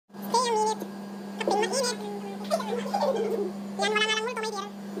Hi.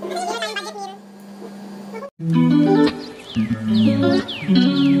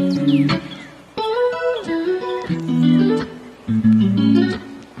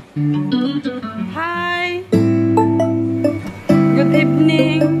 Good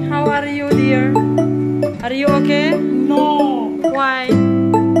evening. How are you, dear? Are you okay? No. Why?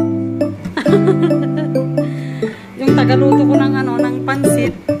 Yung tagaluto ko ng ng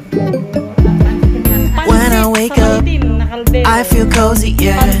pansit. When I wake up, I feel cozy,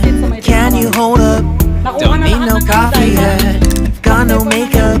 yeah. Can you hold up? Don't need no coffee yet. Got no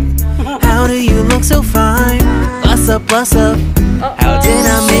makeup. How do you look so fine? Bust up, bust up. How did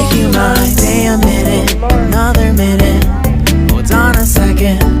I make you mine? Stay a minute, another minute. Hold on a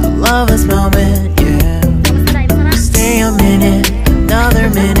second, I love this moment, yeah. Stay a minute, another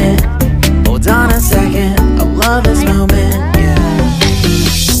minute. Hold on a second, I love this moment, yeah.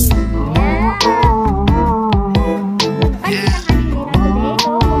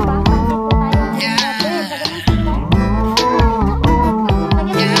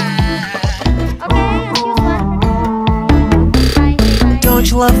 Don't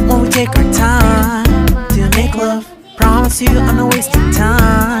you love when we take our time to make love? Promise you I'm not wasting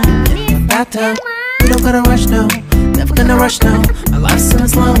time in the bathtub. We don't gotta rush, no. Never gonna rush, no. My life's in a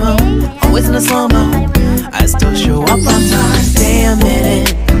slow-mo, always in a slow-mo. I still show up on time. Stay a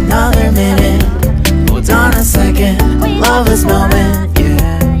minute, another minute. Hold on a second, I love this moment,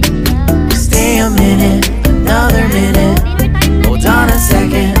 yeah. Stay a minute, another minute. Hold on a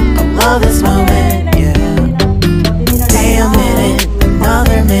second, I love this moment, yeah. Stay a minute,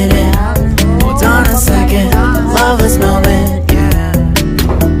 another minute. Hold on a second, I love this moment, yeah.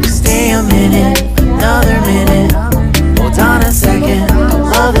 Stay a minute, another minute. Hold on a second, I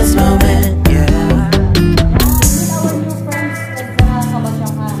love this moment, yeah.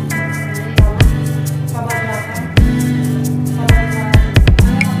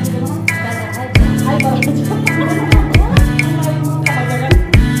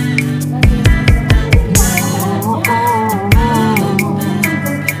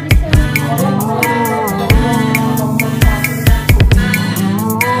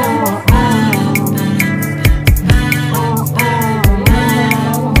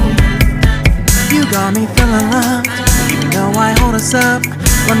 Got me feeling loved, even though I hold us up.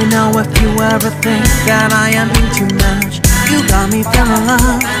 Let me know if you ever think that I am being too much. You got me feeling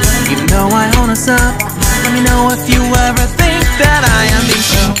loved, even though I hold us up. Let me know if you ever think that I am being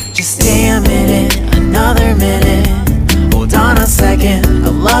so. Just stay a minute, another minute. Hold on a second, I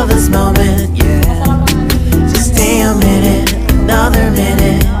love this moment, yeah. Just stay a minute, another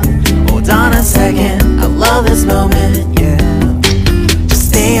minute. Hold on a second, I love this moment, yeah. Just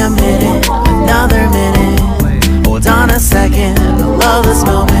stay a minute, another minute. Hold on a second, I love this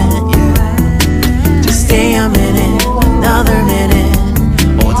moment, yeah. Just stay a minute, another minute.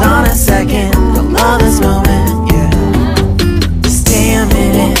 Hold on a second, I love this moment, yeah. Just stay a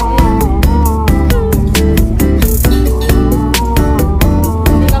minute.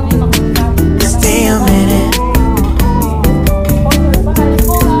 Stay a minute.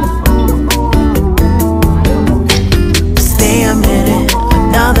 Stay a minute,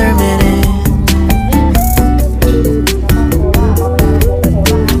 another minute.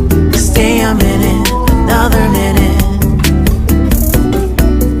 Stay a minute, another minute.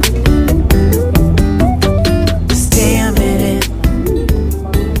 Stay a minute.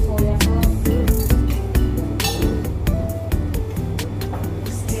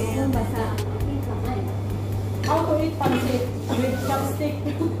 Stay a minute. How to eat pansit with chopstick?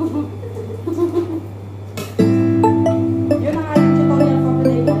 Yun ang ating tutorial for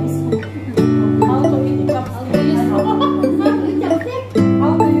today, guys. How to eat chopstick.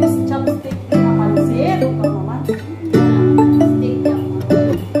 How to use chopstick na pansit.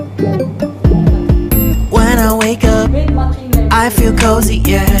 When I wake up, I feel cozy,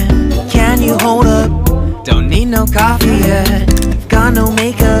 yeah. Can you hold up? Don't need no coffee yet. Got no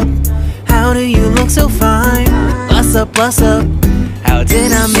makeup. How do you look so fine? Bust up, bust up. How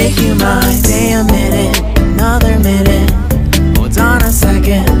did I make you mine? Stay a minute, another minute. Hold on a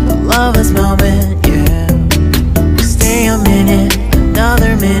second, I love this moment, yeah. Stay a minute,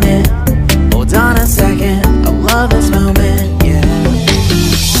 another minute. Hold on a second, I love this moment, yeah.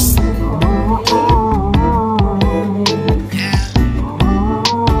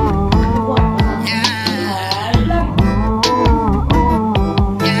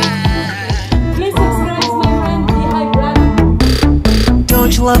 Please subscribe to my friend, the High Brand.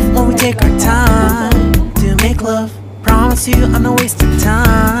 Don't you love when we take our time to make love? Promise you I'm not wasting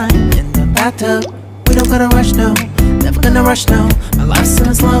time in the bathtub. We don't gotta rush, no. Never gonna rush, no. My Life's in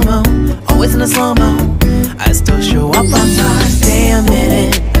a slow-mo, always in a slow-mo. I still show up on time. Stay a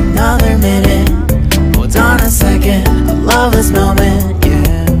minute, another minute. Hold on a second, I love this moment,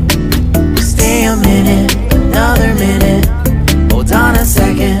 yeah. Stay a minute, another minute. Hold on a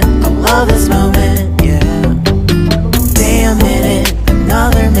second, I love this moment, yeah. Stay a minute,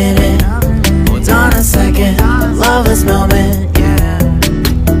 another minute. Hold on a second, I love this moment, yeah.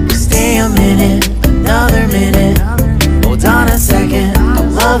 Stay a minute, another minute. Hold on a second, I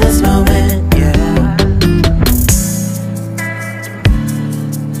love this moment, yeah.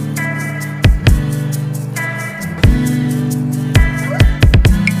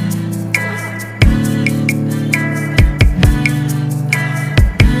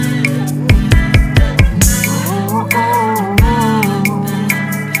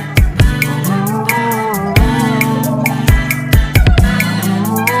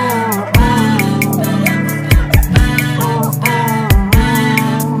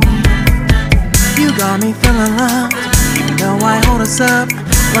 Got me feeling loved, even though I hold us up.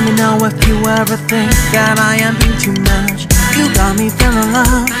 Let me know if you ever think that I am being too much. You got me feeling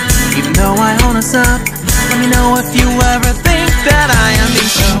loved, even though I hold us up. Let me know if you ever think that I am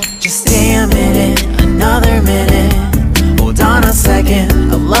being so. Just stay a minute, another minute. Hold on a second,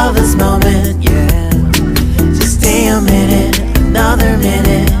 I love this moment, yeah. Just stay a minute, another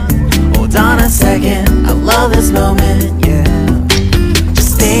minute. Hold on a second, I love this moment, yeah.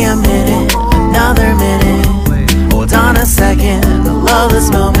 Just stay a minute, another minute. Hold on a second, I love this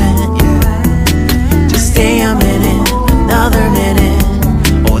moment, yeah. Just stay a minute, another minute.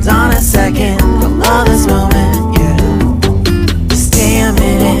 Hold on a second, I love this moment, yeah. Just stay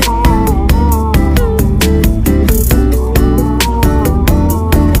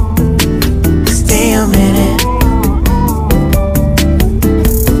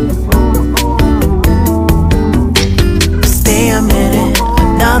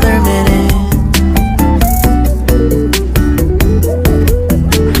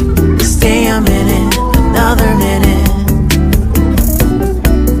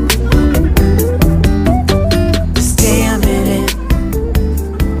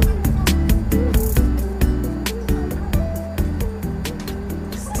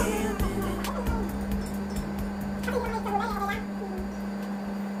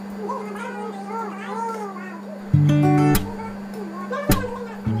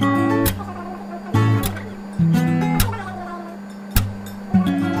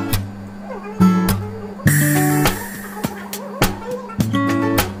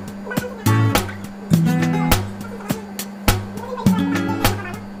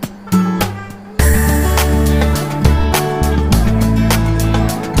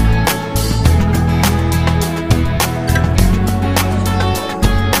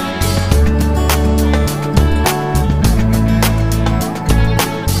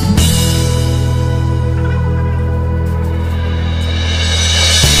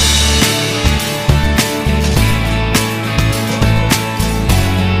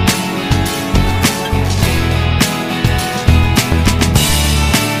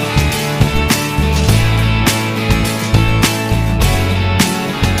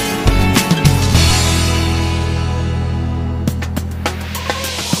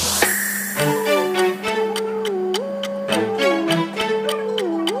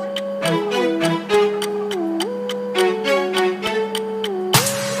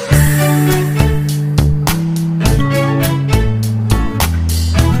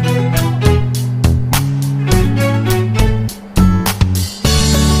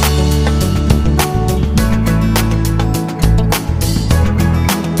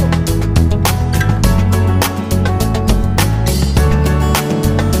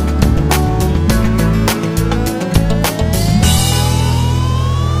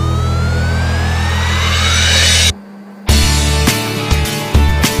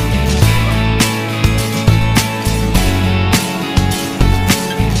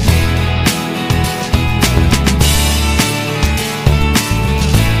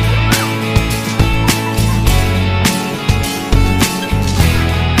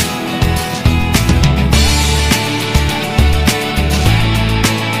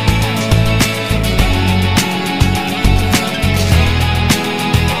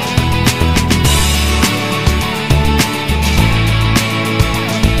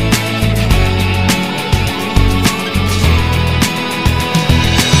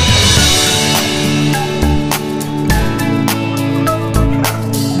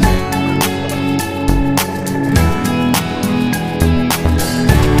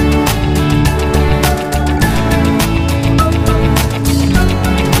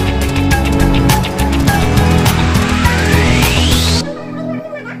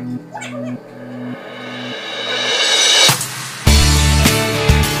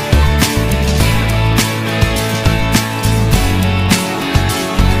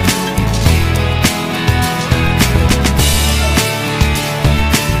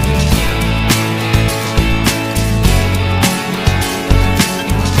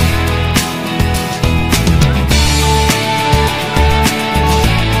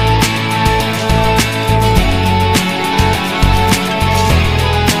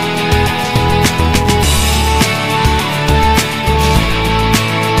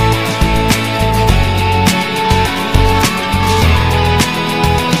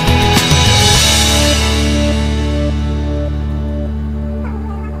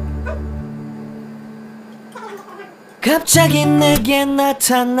갑자기 내게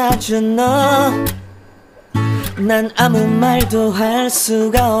나타나준 너 난 아무 말도 할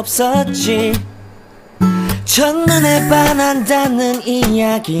수가 없었지 첫눈에 반한다는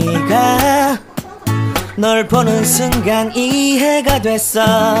이야기가 널 보는 순간 이해가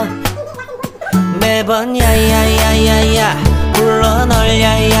됐어 매번 야야야야야 불러 널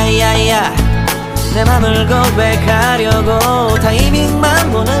야야야야 내 맘을 고백하려고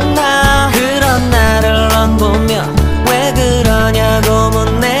타이밍만 보는 나 그런 나를 넌 보며 왜 그러냐고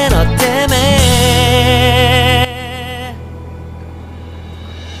묻네 너 때문에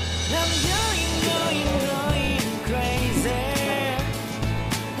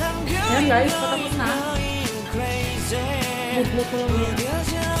Ayan guys, patapos na. Budlo ko lang yan.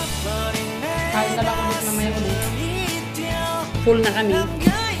 Kain na lang ulit na may ulit. Full na kami.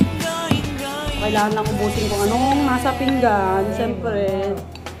 Kailangan lang ubusin kung anong nasa pinggan. Siyempre,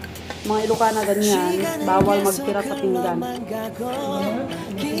 mga Ilocana ganyan. Bawal magtira sa pinggan.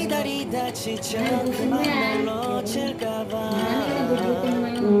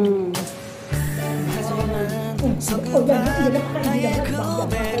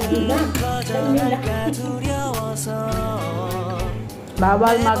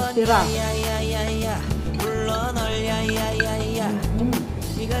 Bawal magtira.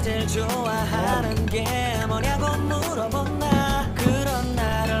 네가 제일 좋아하는 게 뭐냐고 물어본다 그런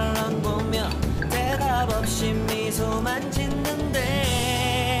나를 넌 보며 대답 없이 미소만 짓는데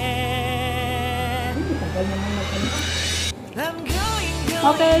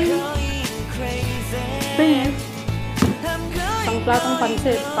Okay. Finish. Isang platong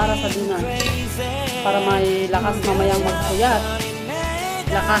pansit para sa dinner. Para may lakas mamayang magpuyat.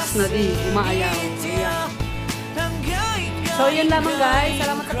 Lakas na di, umaayaw. Ayan. So, yun lamang guys.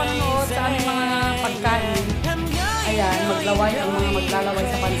 Salamat sa panonood sa aming mga pagkain. Ayan, maglaway ang mga maglalaway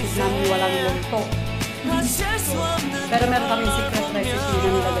sa pansit namin walang lunto. Pero meron kami secret recipe na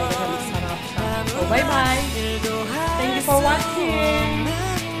nilagay kasi masarap siya. So, bye-bye! Thank you for watching!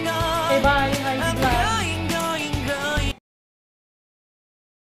 Okay, bye!